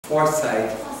Foresight.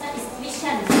 Foresight is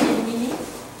vision, same meaning.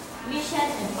 Vision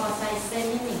and foresight, same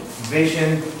meaning. Vision.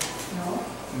 No.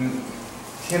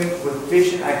 Tim, with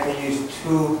vision, I can use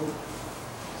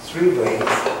 3 ways.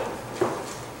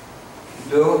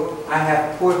 Do I have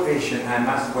poor vision? I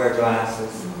must wear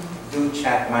glasses. Do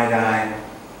check my eye.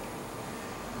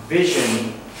 Vision.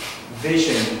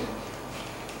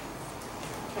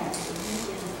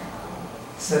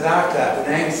 Siddhartha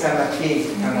นั่งสมาธิ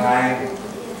ทางไร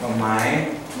ตรงไหม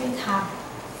ไม่ท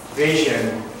Vision.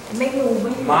 ำไม่รู้ไม่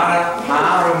รู้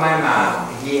Maharumama,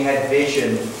 he had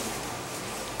vision.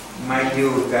 My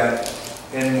youth,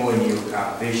 then more youth,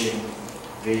 vision.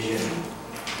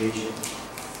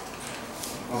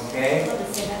 Okay? So to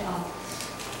say that all.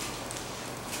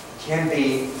 Can be,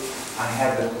 I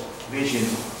have a vision.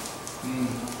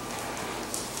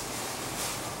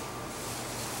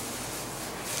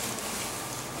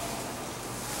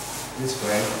 This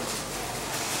way.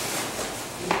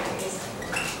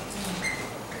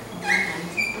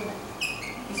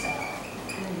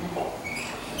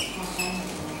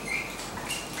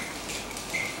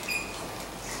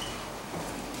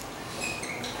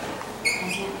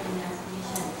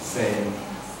 Same.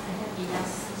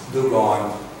 Do gone.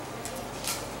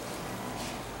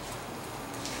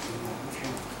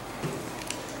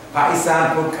 ภาคอีสาน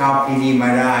พูดข่าวปีนี้มา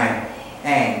ได้แ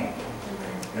ห้ง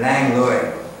แรงเลย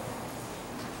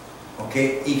โอเค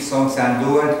อีก2-3 เ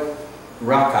ดือน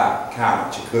ราคาข้าว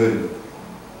จะขึ้น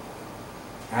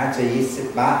อาจจะ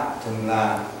20 บาทถึงละ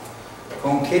ค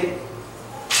งคิด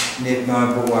นิดหน่อย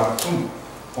เพราะว่า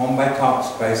ผมไปท็อป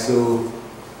ไปสู่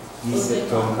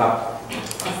20 ตรงครับ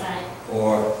Foresight.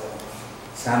 or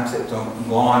 30 ตรง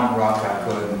งอนราคา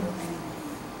ขึ้น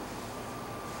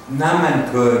น้ำมัน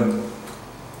ขึ้น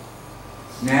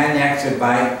งานอยากจะไป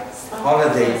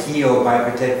holiday เที่ยวไปป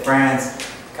ระเทศฝรั่งเศส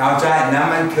เข้าใจน้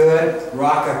ำมันขึ้นร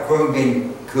าคาเครื่องบิน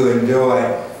ขึ้นด้วย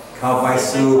เข้าไป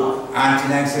สู่อ่านที่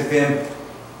หนังสือพิมพ์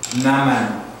น้ำมัน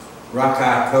ราค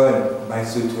าขึ้นไป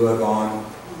สู่ทัวร์ก่อน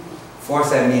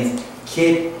Foresight means คิ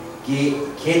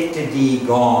ดจะดี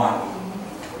ก่อน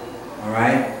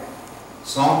alright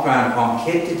สงกรานต์ผม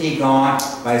คิดจะดีก่อน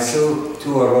ไปสู่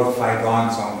ทัวร์รถไฟก่อน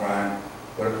สงกรานต์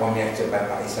เพราะผมอยากจะไป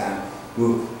ภาคอีสาน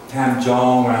ทำจอ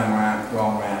งโร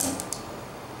งแรม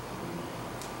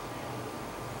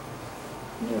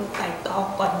อยู่ไต่ตอง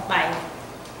ก่อนไป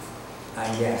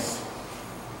Yes.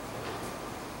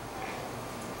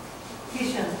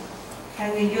 Vision. Can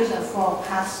we use a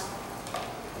forecast?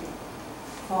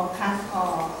 Forecast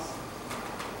or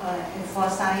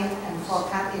foresight and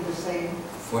forecast is the same.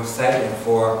 Foresight and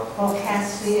for Forecast,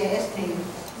 C-A-S-T.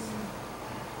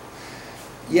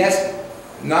 yes,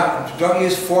 don't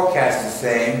use forecast the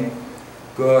same.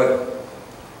 Good.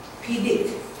 Predict.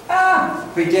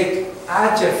 Predict. อา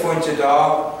จจะฝนจะต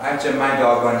กอาจจะไม่ต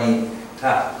กวันนี้ถ้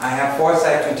า I have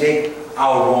foresight to take เอา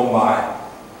ลงไป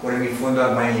วันนี้ฝนต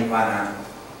กไม่มีปัญหา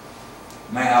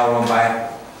ไม่เอาลงไป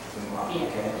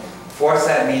Okay.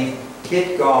 Foresight means คิด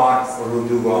ก่อนรู้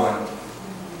ดูก่อน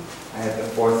I have the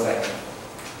foresight.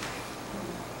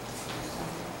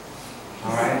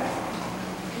 Alright.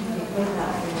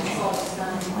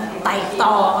 ไต่ต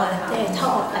องอ่ะเจ๊ช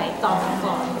อบไต่ตอง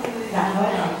ก่อนเ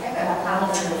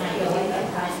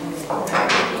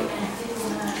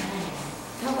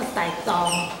ท่ากับไต่ตอ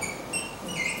ง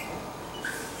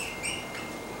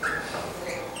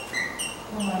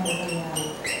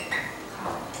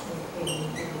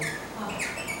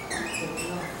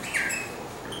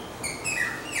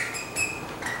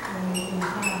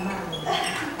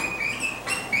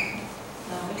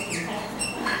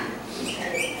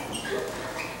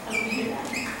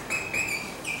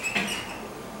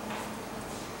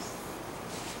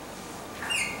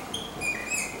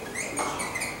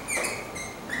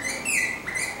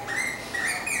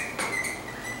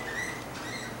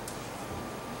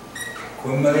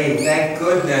คุณมาลี thank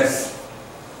goodness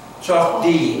โชค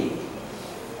ดี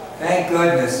thank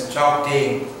goodness โชคดี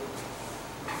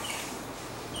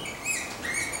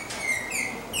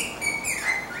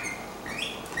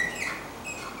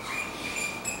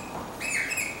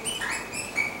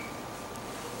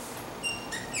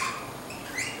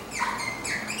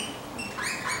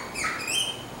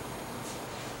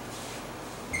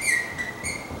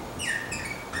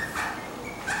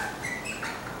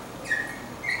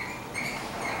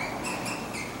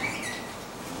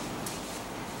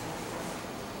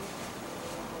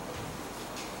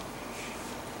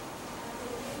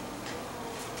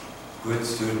Good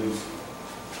students.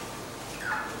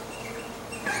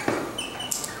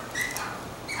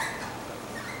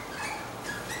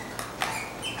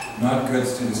 Not good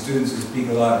students, students who speak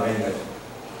a lot of English.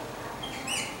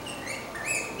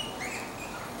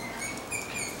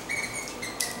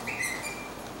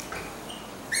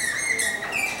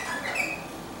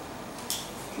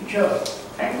 Sure.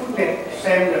 Thank goodness.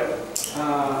 Send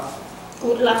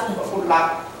good luck good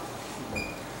luck.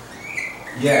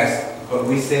 Yes, but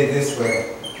we say this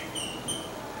way.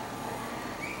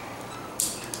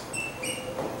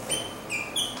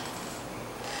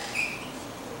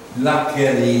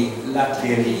 Luckily,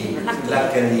 luckily,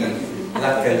 luckily,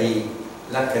 luckily,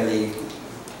 luckily,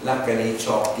 luckily,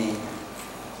 Chokti.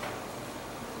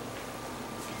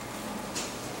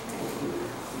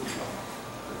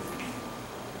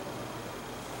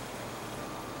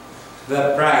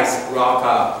 The price, rock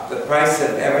up. The price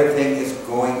of everything is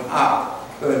going up.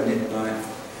 Goodness,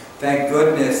 thank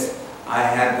goodness I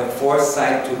had the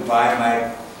foresight to buy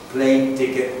my plane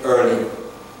ticket early.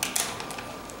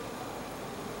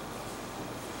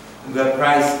 The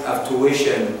price of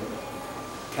tuition,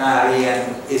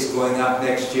 Korean, is going up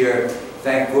next year.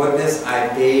 Thank goodness I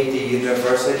paid the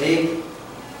university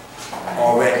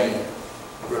already.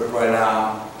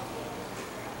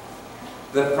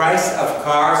 The price of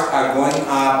cars are going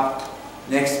up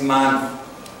next month.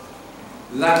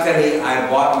 Luckily, I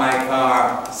bought my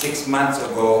car 6 months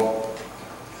ago.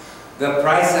 The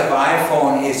price of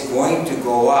iPhone is going to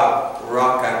go up,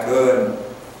 Rockakun.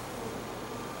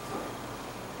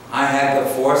 I had the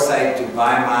foresight to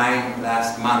buy mine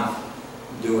last month,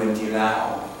 doing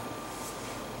Tilao.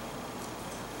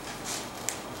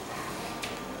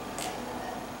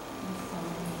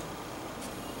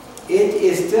 It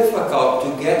is difficult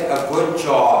to get a good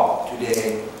job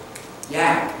today.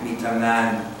 Yak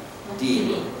mitanan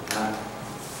di.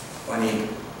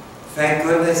 Thank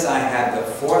goodness I had the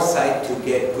foresight to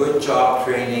get good job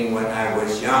training when I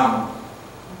was young.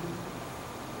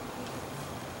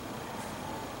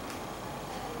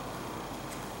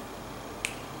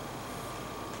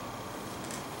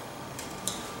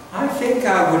 I think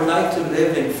I would like to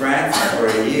live in France for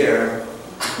a year.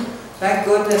 Thank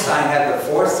goodness I had the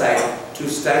foresight to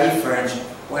study French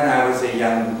when I was a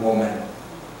young woman.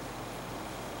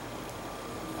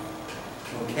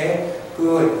 Okay,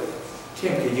 good.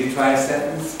 Tim, can you try a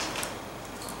sentence?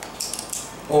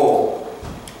 Oh,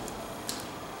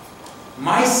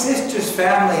 my sister's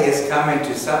family is coming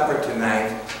to supper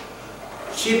tonight.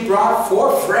 She brought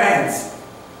 4 friends.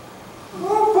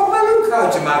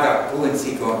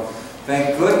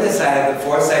 Thank goodness I had the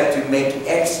foresight to make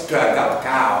extra gap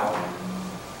cow.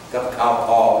 Gap cow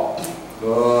Paul.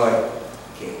 Good.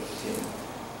 Okay, Tim.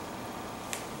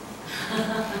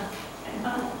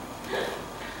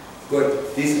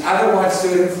 Good. These other one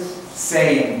students,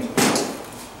 same.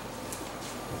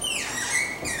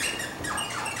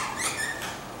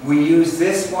 We use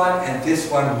this one and this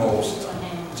one most.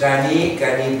 Jani,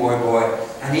 Gani, boy, boy.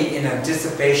 And in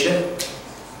anticipation,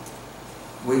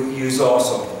 we use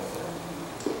also.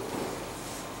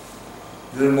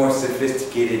 A little more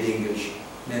sophisticated English,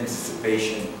 in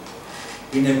anticipation.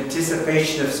 In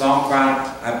anticipation of Songkran,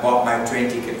 I bought my train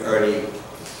ticket early.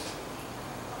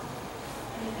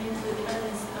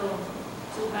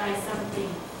 To buy something.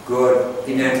 Good.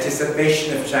 In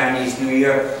anticipation of Chinese New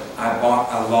Year, I bought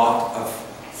a lot of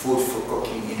food for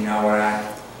cooking in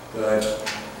Nawarak. Good.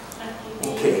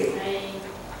 Okay.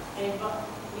 I bought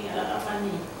me a lot of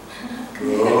money.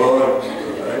 Good.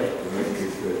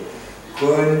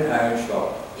 Good.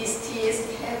 Shop. Is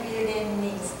this heavy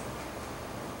raining?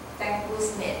 Thank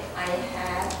goodness I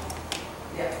had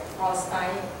the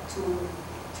foresight to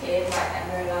take my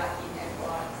umbrella in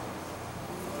advance.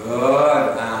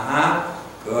 Good.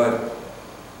 Good.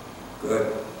 Good.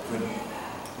 Good.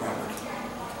 Robert.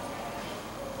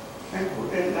 Thank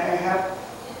goodness I have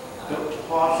the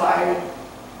foresight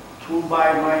to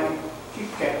buy my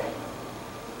ticket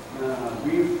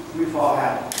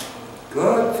beforehand.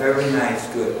 Good. Very nice.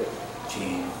 Good.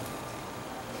 Jean.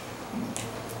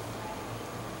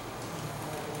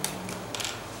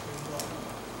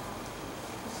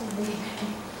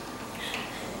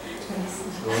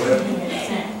 Good.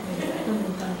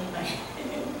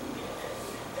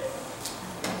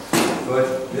 Good.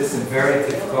 This is very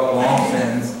difficult long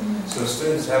sentence. So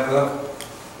students have a look.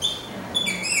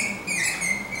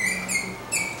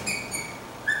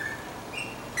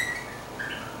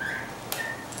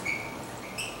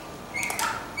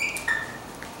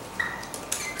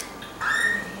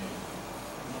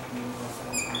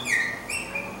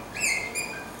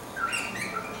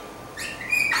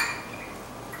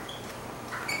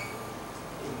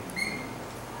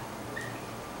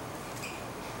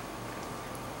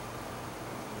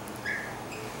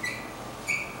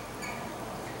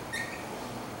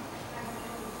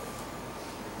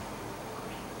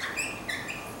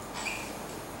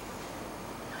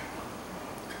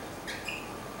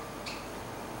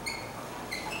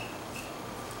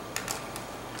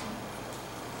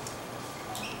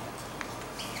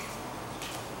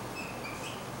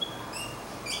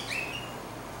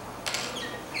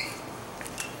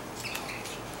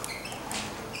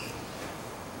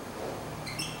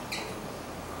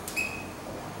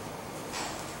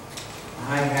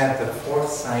 I had the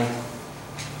foresight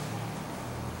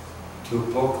to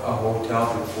book a hotel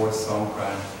before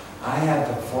Songkran. I had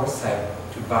the foresight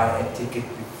to buy a ticket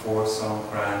before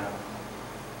Songkran.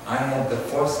 I had the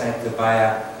foresight to buy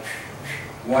a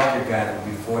water gun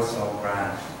before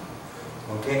Songkran.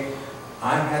 Okay?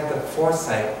 I had the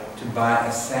foresight to buy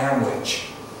a sandwich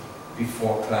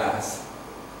before class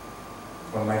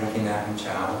for Marikinam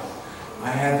Chow.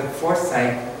 I had the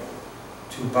foresight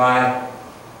to buy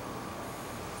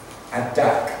a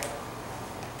duck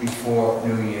before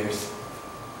New Year's.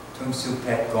 Tung Su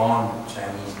Pet gone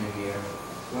Chinese New Year.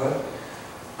 Good.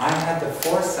 I had the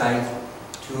foresight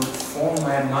to phone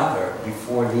my mother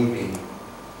before leaving.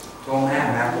 โทรหา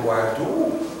แม่บอกว่า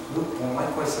ลูกผมไม่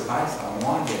ค่อยสบาย2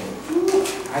 วันเอง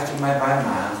อาจจะไม่ไป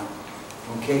มา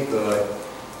Okay, good.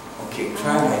 Okay,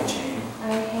 try my Jane.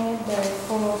 I had the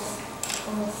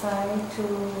foresight to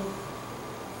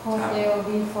hotel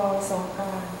before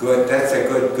Songkran. Good, that's a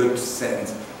good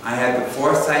sentence. I had the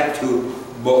foresight to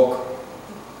book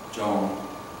John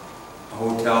a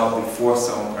hotel before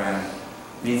Songkran.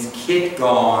 Means kid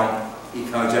gone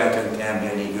because I don't have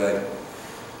any good.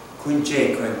 คุณเจ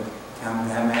คุณทำ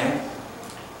ได้ไหม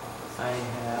I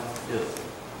have the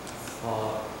for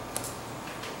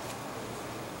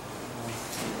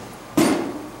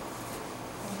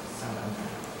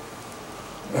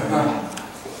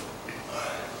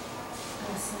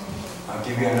I'll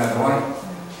give you another one.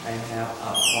 I have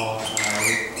a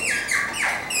foresight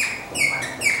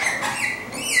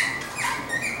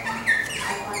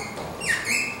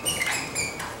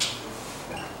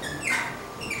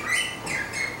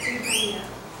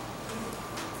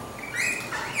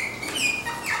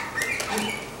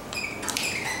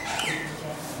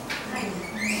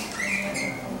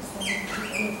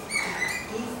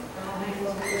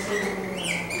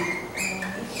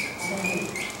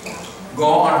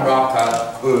Gone Rocka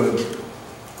Kun.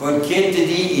 Kun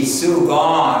Kintadi Isu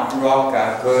gone Rocka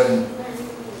Kun.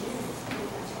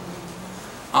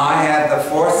 I had the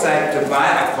foresight to buy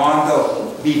a condo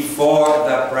before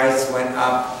the price went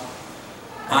up.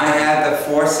 I had the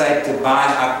foresight to buy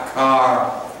a car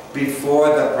before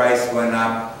the price went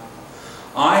up.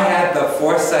 I had the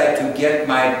foresight to get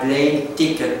my plane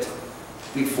ticket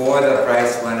before the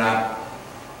price went up.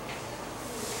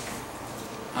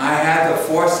 I had the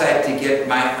foresight to get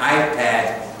my iPad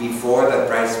before the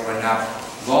price went up.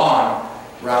 Gone,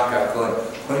 Raka Kun.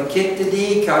 Kun Kittadi,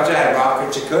 Kaujai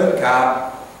Raka Chakun Kap.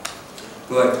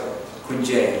 Good.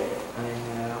 Kunjay. I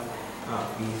have a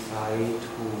desire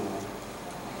to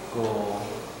go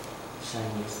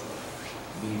Chinese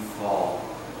before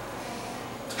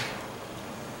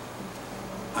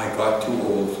I got too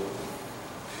old.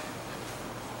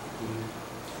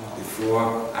 Before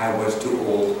I was too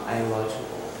old. I was too old.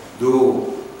 ดู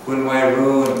คุณวัย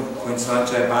รุ่นคุณสนใ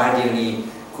จบ้านเดี๋ยวนี้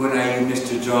คุณอายุ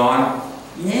Mr. John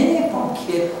เนี่ยผม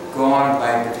คิดก่อนไป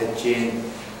ประเทศจีน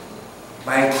ไป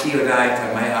เที่ยวได้ทำ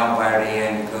ไมเอาไปเรีย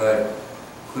นเกิด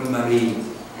คุณมารี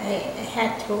I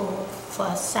had to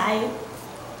foresight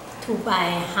to buy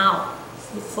a house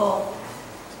before.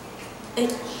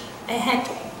 I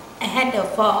had the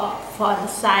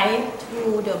foresight to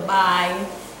buy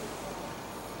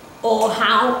old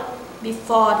house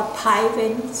before the price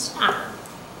went up.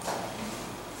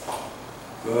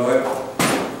 Good.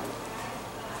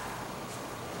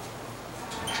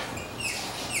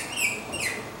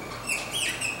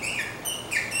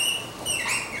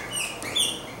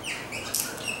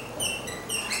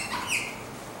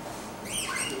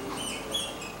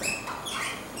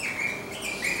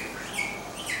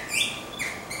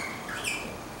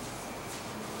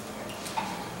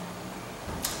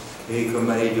 Okay, คุณ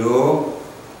มาดู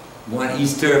One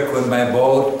Easter คุณไปโบ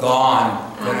สถ์ก่อน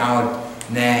คุณเอา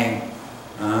แนง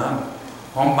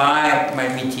ห้องบ่ายไม่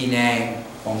มีที่แนง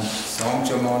ผม2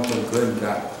 ชั่วโมงจนขึ้นค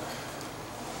รับ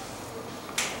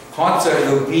คอนเสิร์ต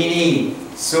ลูปินี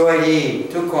สวัสดี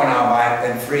ทุกคนเอาไปเป็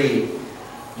นฟรี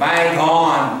ไปก่อ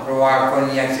นเพราะว่าคน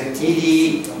อยากจะที่ดี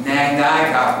แนงได้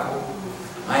ครับ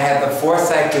I had the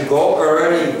foresight to go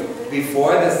early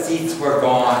before the seats were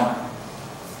gone.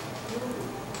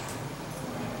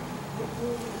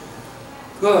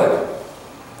 Good.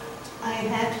 I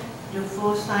had the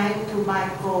foresight to buy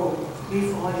gold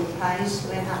before the price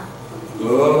went up.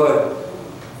 Good.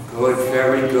 Good.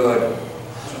 Very good.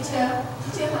 Teacher,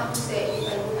 how to say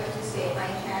it? I would like to say I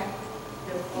had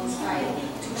the foresight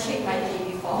to check my key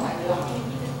before I log in.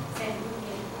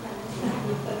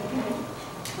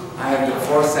 I have the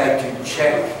foresight to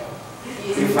check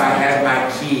if I had my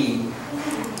key.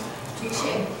 To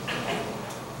check.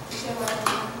 Teacher, what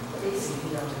is it?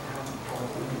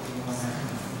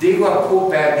 ดีกว่าพูด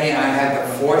แบบนี้ I had the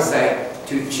foresight to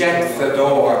to check the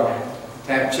door แถ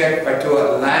มเช็คประตู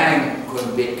แรงคุณ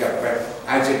บิดกับ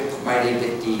อาจจะไม่ได้บิ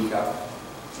ดดีครับ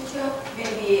Teacher,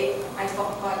 maybe I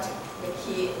forgot the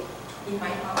key in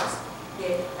my house.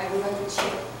 Then I would like to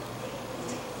check.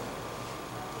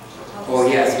 Oh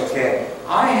yes, okay.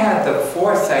 I had the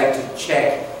foresight to check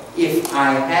if I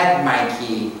had my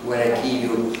key when I keyed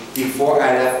you before I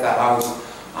left the house.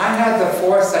 I had the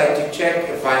foresight to check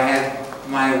if I had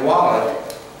my wallet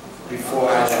before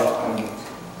I left home.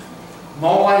 เ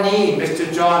มื่อวานนี้ Mr.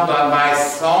 John ตอนบ่าย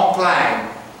2 กลาง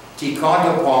ที่คอนโด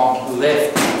พอง lift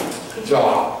จอ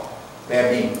แบบ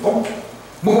นี้ปุ๊บ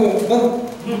ปุ๊บปุ๊บ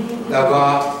แล้วก็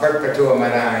เปิดประตูมา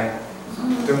ได้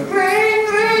ตึงเร่ง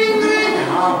เร่งเร่ง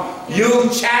ยู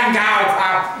ช่างก้าวค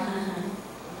รับ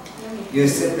ยู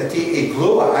สิบนาทีอีกลั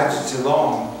วอาจจะลอง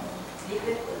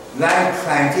และค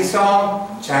รั้งที่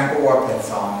2ช่างก็ว่าเป็น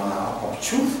2แล้วผม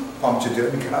ชุบผมจะเดิ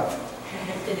นครับ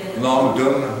ลองเดิ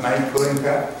นไม่ควรค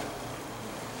รับ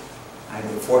I had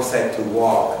the foresight to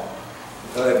walk.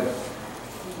 Good.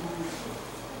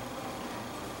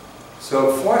 So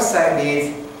foresight means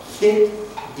hit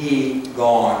the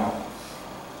gone.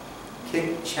 Hit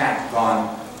chat gone.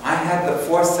 I had the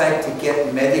foresight to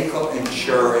get medical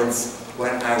insurance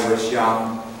when I was young.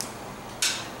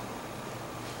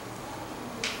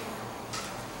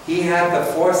 He had the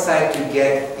foresight to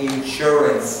get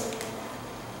insurance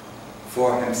for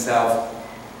himself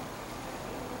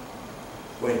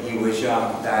when he was young.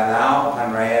 แต่แล้วภร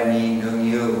รยามีหนึ่ง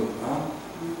อยู่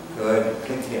Good.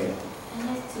 Continue. I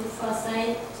have to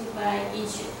foresight to buy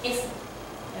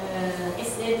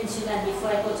accident insurance before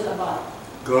I go to abroad.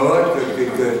 Good, good,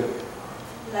 good, good.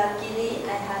 Luckily,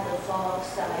 I had the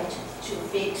foresight to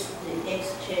fix the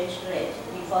exchange rate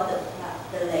before the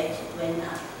rate went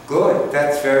up. Good.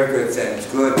 That's very good sentence.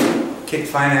 Good. Kick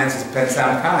finances เป็นส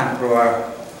ำคัญเพราะว่า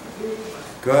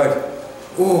Good.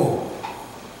 Ooh.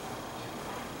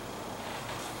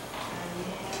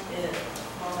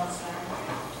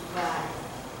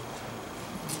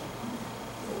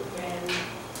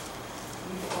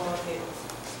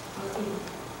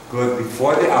 Good.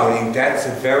 Before the outing. That's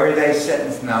a very nice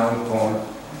sentence now in poem.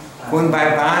 คุณไป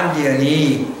บ้านเดี๋ยวนี้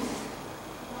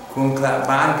คุณกลับ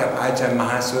บ้านกับอาจารย์ม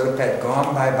หาสุรเพชรก่อน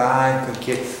บายคุณ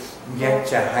คิดอยาก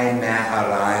จะให้แม่อะ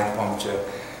ไรผมจะ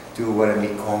ดูว่ามี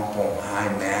ของผมให้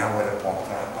แม่ว่าผมก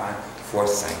ลับบ้าน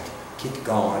foresight คิด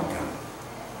ก่อนครับ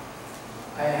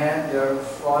I had the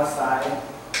foresight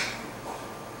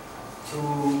to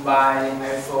buy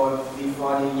iPhone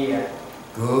before the year.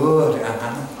 Good.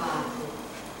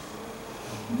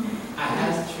 I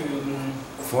have to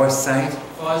Foresight.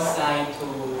 foresight to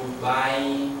buy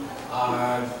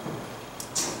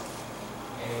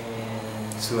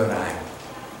สุอะไร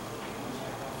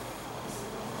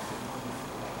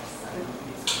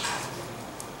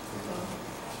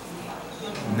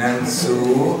หนังสือ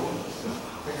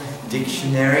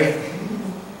dictionary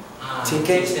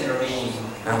ticket dictionary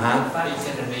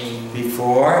dictionary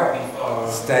before before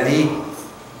study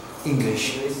English.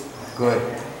 Good.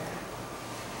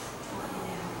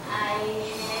 I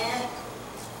had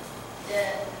the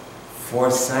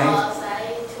Foresight.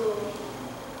 foresight to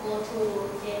go to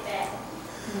Japan.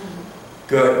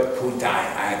 Good. Who died?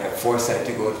 I had the foresight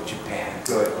to go to Japan.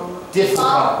 Good.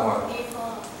 Difficult one.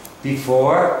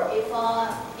 Before? Before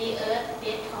the earth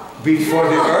destroyed. Before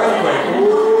the earthquake.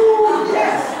 Ooh,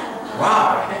 yes. Wow.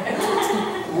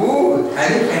 Ooh, I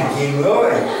think I'm King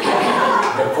Louis.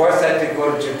 The foresight to go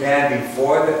to Japan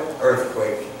before the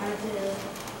earthquake.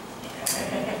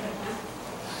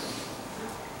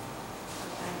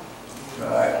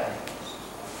 Right.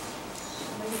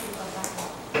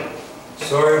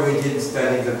 Sorry we didn't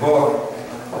study the book.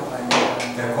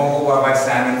 The Kongo by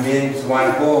Simon Binns, one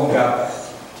poem got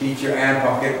teacher and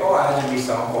pocket. Oh, I had to be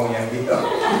some poem young people.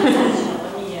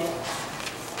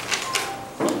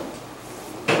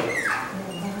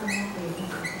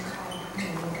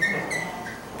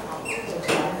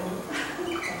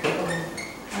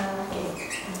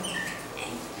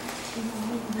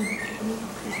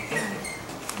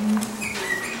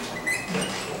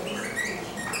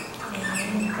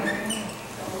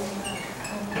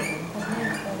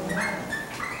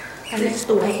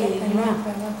ตัวเองว่า แปล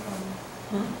ว่าความ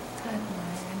คาดหมา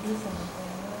ยอันที่สองแปล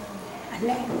ว่า อันแ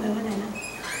รกแปลว่าอะไรนะ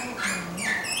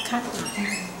คาดหมาย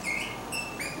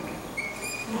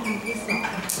อันที่สอง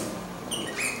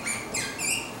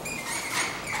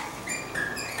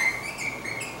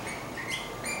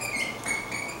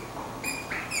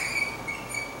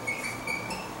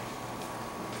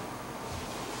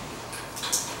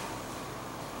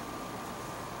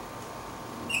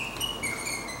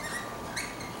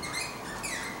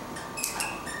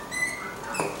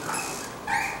Good.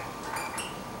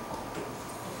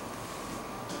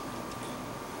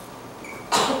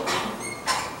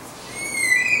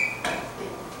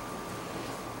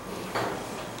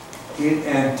 In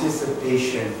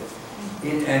anticipation.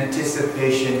 In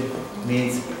anticipation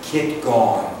means kid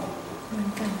gone. เหมือน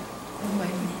กันเอาไว้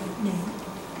หนึ่ง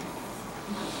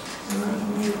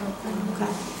ค่ะ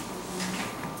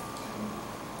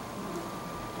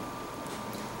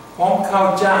ผมเข้า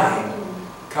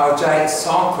ใจส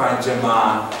งกรานต์จะมา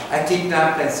อาทิตย์หน้า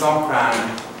เป็นสงกรานต์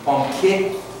ผมคิด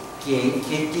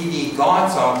ดีก่อน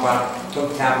สงกรานต์ต้อง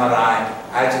ทำอะไร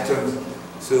อาจจะต้อง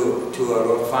สู่ทัวร์ร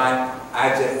ถไฟอา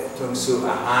จจะต้องสู่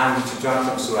อาหารมีจุดจอด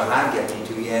ต้องสู่อาหารเก็บที่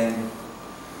ตู้เย็น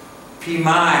พี่ไ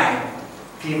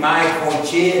ม้คน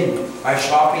จีนไป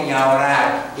ช้อปปิ้งเยาวราช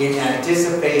in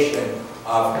anticipation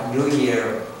of New Year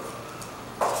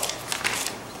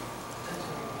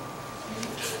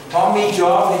ผมมี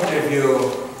job interview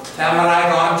ทำอะไร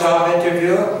ก่อน job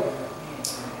interview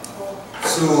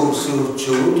สู่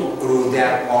ชุดรูแด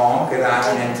ดผมก็ได้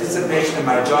in anticipation of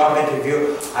my job interview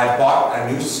I bought a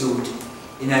new suit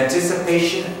in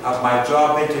anticipation of my job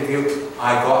interview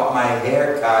I got my hair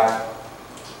cut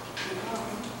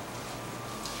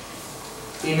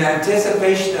in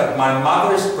anticipation of my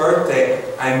mother's birthday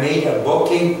I made a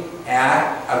booking at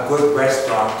a good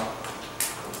restaurant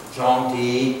จอง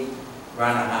ที่ร้า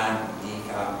นอาหารดี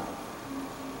ครับ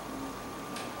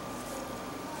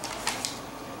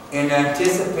In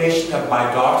anticipation of my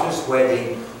daughter's wedding,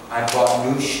 I bought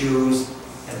new shoes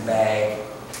and bag.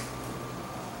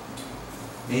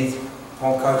 Means ผ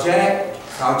มเข้าใ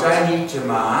จนี่จะ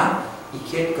มาอีก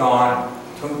คิดก่อน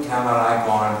ต้องทำอะไร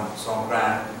ก่อนสงกรา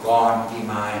นต์ก่อนปีใ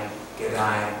หม่ก็ไ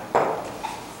ด้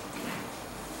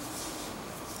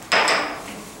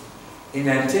In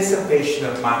anticipation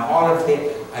of my holiday,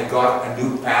 I got a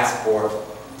new passport.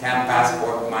 ทำ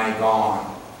passport ใหม่ก่อน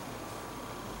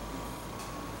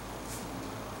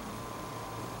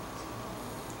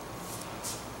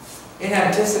In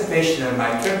anticipation of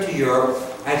my trip to Europe,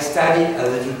 I studied a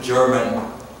little German.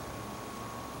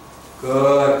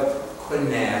 Good. Kun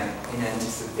Nan, in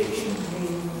anticipation.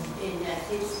 In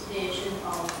anticipation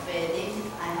of wedding,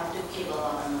 I have to keep a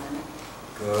lot of money.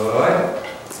 Good.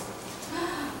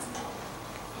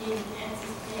 In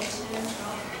anticipation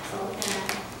of program,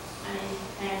 I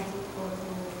plan to go to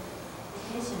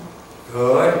vacation.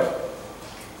 Good.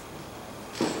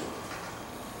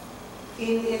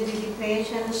 In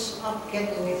anticipation of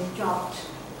getting a job,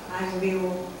 I will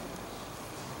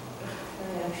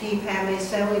prepare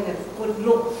myself in a good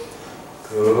look.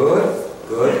 Good.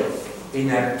 In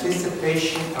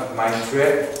anticipation of my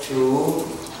trip to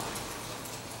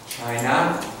China,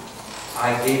 I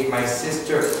gave my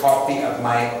sister a copy of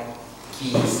my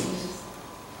keys.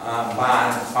 บ้าน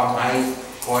ความหมาย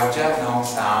ก่อนจะน้อง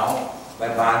สาวไป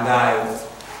บ้านได้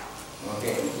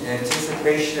Okay. In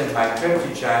anticipation of my trip to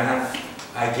China,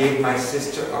 I gave my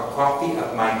sister a copy of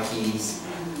my keys.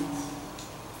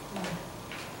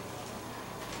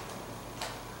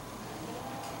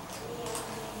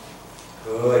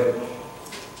 Good.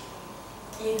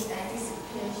 In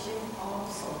anticipation of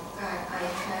Songkran, I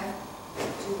have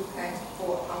to plan to go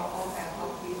out of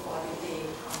Bangkok before the day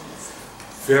comes.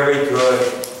 Very good.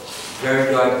 Very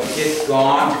good. Get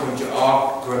gone. คุณจะออก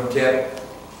กรุงเทพ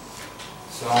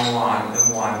2 วัน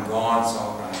1 วัน gone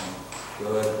 2 วัน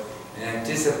Good. In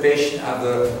anticipation of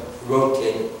the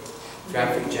rotate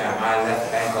traffic jam, I left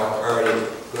Bangkok early.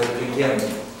 Good. Begin.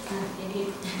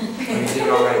 You did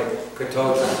already. Good.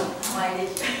 Told you.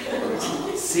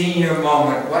 Senior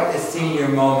moment. What is senior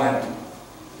moment?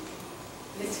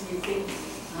 Let me think.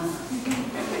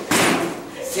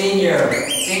 Senior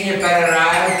ไปอะไร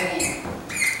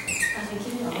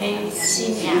ไอ้ซี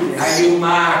เนียร์ อายุ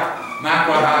มากก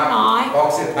ว่า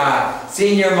65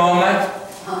 Senior moment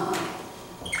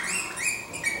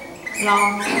ลอง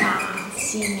มา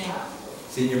ซีเนียร์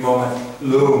Senior moment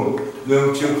loom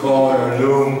too cold or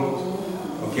loom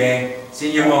okay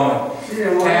Senior moment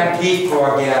แทนพี่ครัว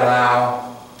แกเรา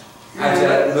อาจจะ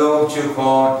loom too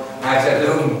cold อาจจะ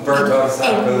loom เปิดโทรศั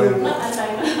พท์เลย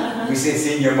We say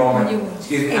senior moment.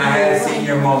 Excuse me, I had a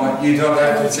senior moment. You don't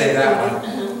have to say that one.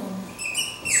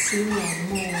 ซีเนียร์โ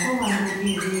ม เมื่อวาน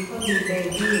ดีๆก็มีเบ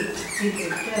บี้มีเด็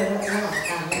กเจอแล้วระหว่าง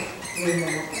การเรียน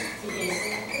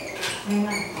ไม่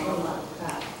ง่ายของระหว่างก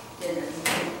าร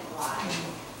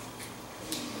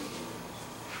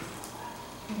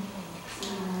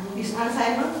Is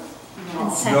Alzheimer?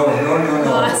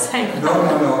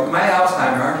 No. My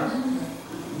Alzheimer.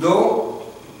 ลูก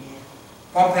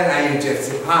ผมเป็นอายุ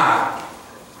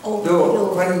75ลูก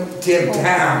คนเทียมแท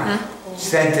ม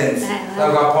sentence แล้ว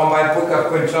ก็ผมไปพูดกับ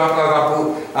คุณชอบแล้วก็พูด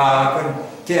คุณ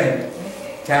เทียม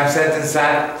แทม sentence สั้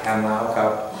นแทมแล้วครั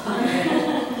บ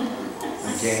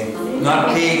Okay not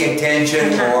paying attention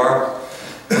or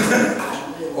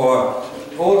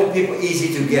older people easy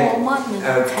to get, โมมอนหนึ่งข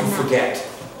to นาด forget.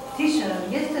 Teacher,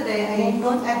 yesterday I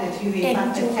looked at the TV, but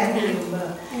I can't remember.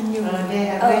 MU They มัน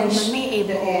arranged ไม่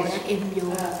the MO นะ age. MU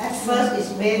At first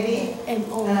it's baby,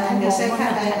 MO and โม the มอน second ข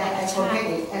นา I ดชา forget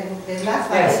ติ it, and the last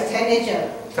one Yes. is teenager.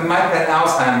 ทำไมเป็น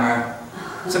Alzheimer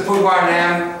สมมติว่าแน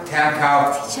มแทนเขา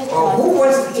Who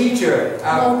was the teacher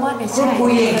โมมอนเนี่ย คุณ ใช่ ผู้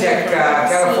หญิงจากแ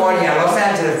คลิฟอร์เนียลอสแอ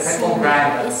นเจลิสเพชรบุรี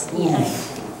SEI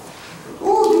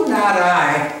ดูน่า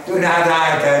ได้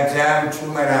แต่จำชื่อ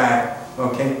ไม่ได้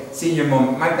Okay senior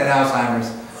moment ไม่เป็น Alzheimer's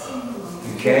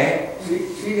Okay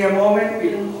Senior moment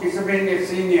is when the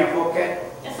senior forget.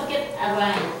 Just forget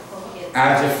around. Forget. I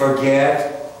just forget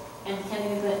And can you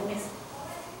remember next?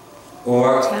 or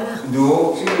ดู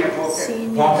Senior forget.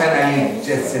 พอเป็นอายุ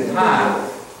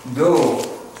75ดู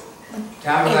ท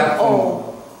ำแล้ว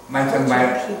ไม่ถึงไป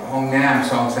ห้องน้ำ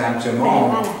2-3 ชั่วโมง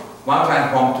วางแผน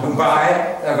พร้อมถึงไป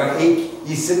แล้วก็อีก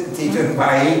20 นาทีถึงไป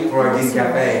พอกินกา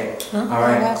แฟ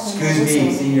Alright excuse me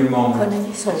senior คน moment นั้น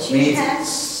ที่สุด She means has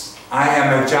I am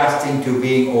adjusting to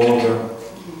being older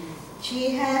She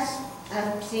has a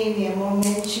senior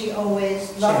moment. She always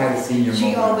She had a senior she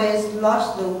moment. always lost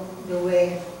the way.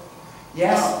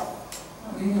 Yes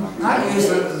not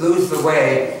usually lose the way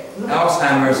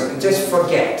Alzheimer's just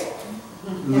forget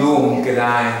ลืมก็ไ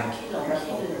ด้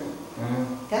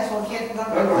That's forget not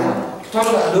ทด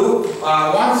ลองดู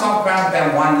วันสองครั้งแต่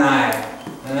วันนาย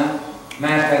นะแ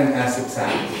ม่เป็นศึกษา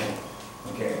โอ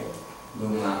เคลื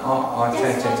มละอ๋อใช่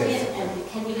Just forget and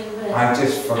can you remember? I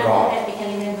just forgot After that we can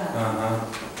remember.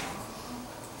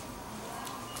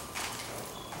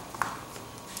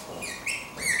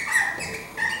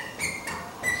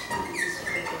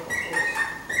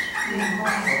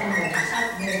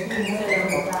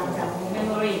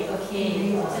 Memory, okay.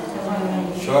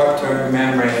 short term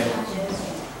memory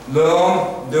ลืม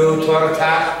ดูโทร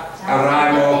ทัศน์อะไร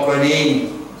โมกนิ่ง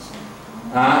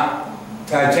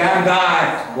ถ้าจำได้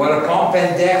ว่าผมเป็น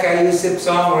เด็กอายุ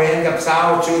12เรียนกับสาว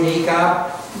ชุนี้ครับ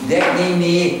เด็กนี้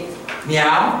มีเห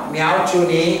มียวชุ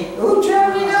นี้จ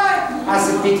ำไม่ได้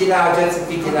50 ปีที่แล้ว70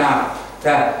 ปีที่แล้วแ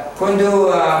ต่คุณดู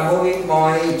movie มอ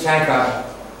นี่ใช่ครับ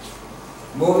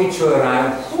movie ชื่ออะไร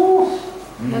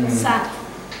นักสัตว์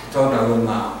โทษนะลืม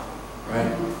ละ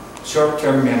right short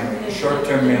term memory short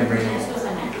term memory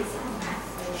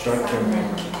short term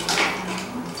memory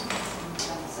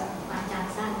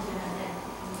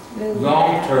long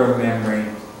term memory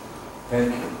เป็น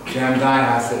จำได้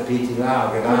50 ปีที่แล้ว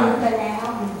ก็ได้ ไปแล้ว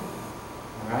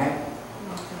Alright?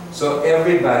 So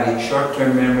everybody,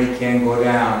 short-term memory can go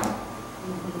down.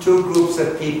 Two groups of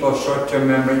people, short-term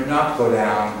memory not go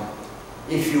down.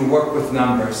 If you work with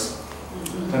numbers.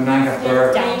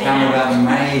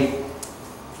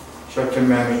 Short-term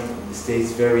memory stays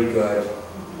very good.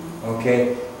 Okay?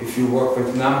 If you work with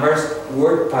numbers,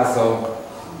 word puzzle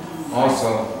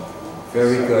also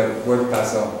very good. Word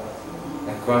puzzle.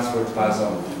 A crossword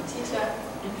puzzle. Teacher,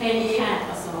 And playing card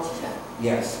also.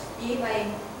 Yes. if I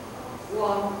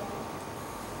want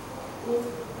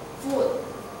food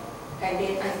and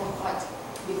then I forgot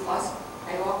because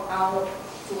I walk out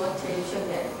to a television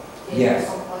then Yes.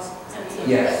 compose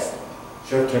Yes.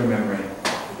 Short-term memory.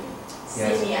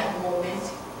 Yes. senior moment.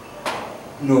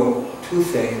 No, two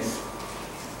things.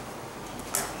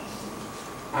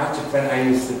 When I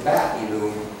used to bat,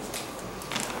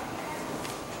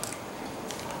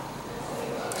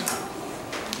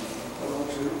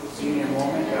 Senior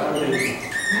moment.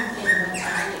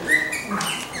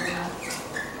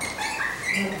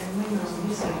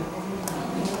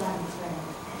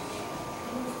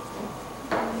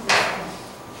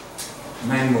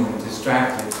 my mood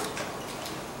distracted.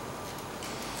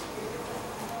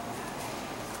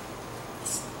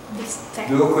 distract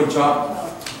ดูคุณชอบ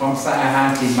ผมใส่อาหาร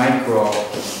ที่ไมโคร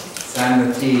3 นา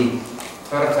ทีโ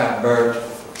ทรศัพท์เบิร์ด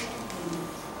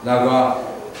แล้วก็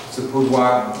สมมุติว่า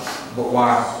บอกว่า